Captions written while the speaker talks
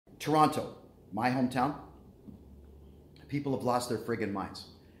Toronto, my hometown, people have lost their friggin' minds.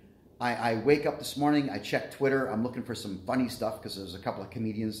 I wake up this morning, I check Twitter, I'm looking for some funny stuff because there's a couple of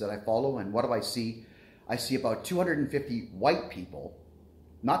comedians that I follow, and what do I see? I see about 250 white people,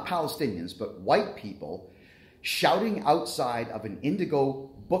 not Palestinians, but white people, shouting outside of an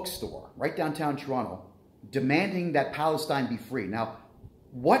Indigo bookstore right downtown Toronto, demanding that Palestine be free. Now,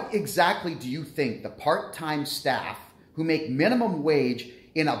 what exactly do you think the part-time staff who make minimum wage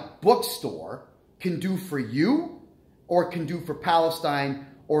in a bookstore can do for you or can do for Palestine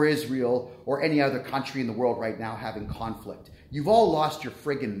or Israel or any other country in the world right now having conflict? You've all lost your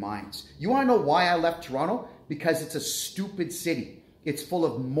friggin' minds. You want to know why I left Toronto? Because it's a stupid city. It's full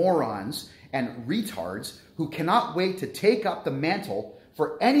of morons and retards who cannot wait to take up the mantle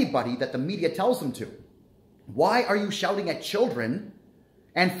for anybody that the media tells them to. Why are you shouting at children,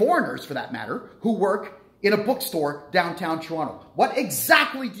 and foreigners for that matter, who work in a bookstore downtown Toronto? What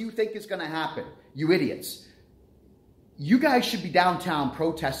exactly do you think is going to happen, you idiots? You guys should be downtown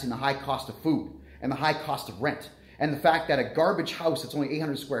protesting the high cost of food and the high cost of rent and the fact that a garbage house that's only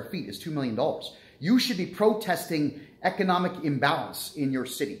 800 square feet is $2 million. You should be protesting economic imbalance in your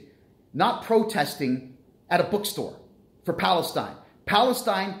city, not protesting at a bookstore for Palestine.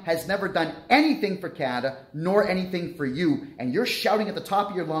 Palestine has never done anything for Canada, nor anything for you, and you're shouting at the top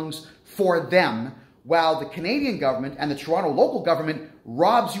of your lungs for them, while the Canadian government and the Toronto local government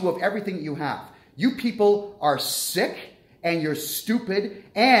robs you of everything that you have. You people are sick, and you're stupid,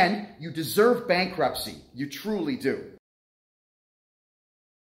 and you deserve bankruptcy. You truly do.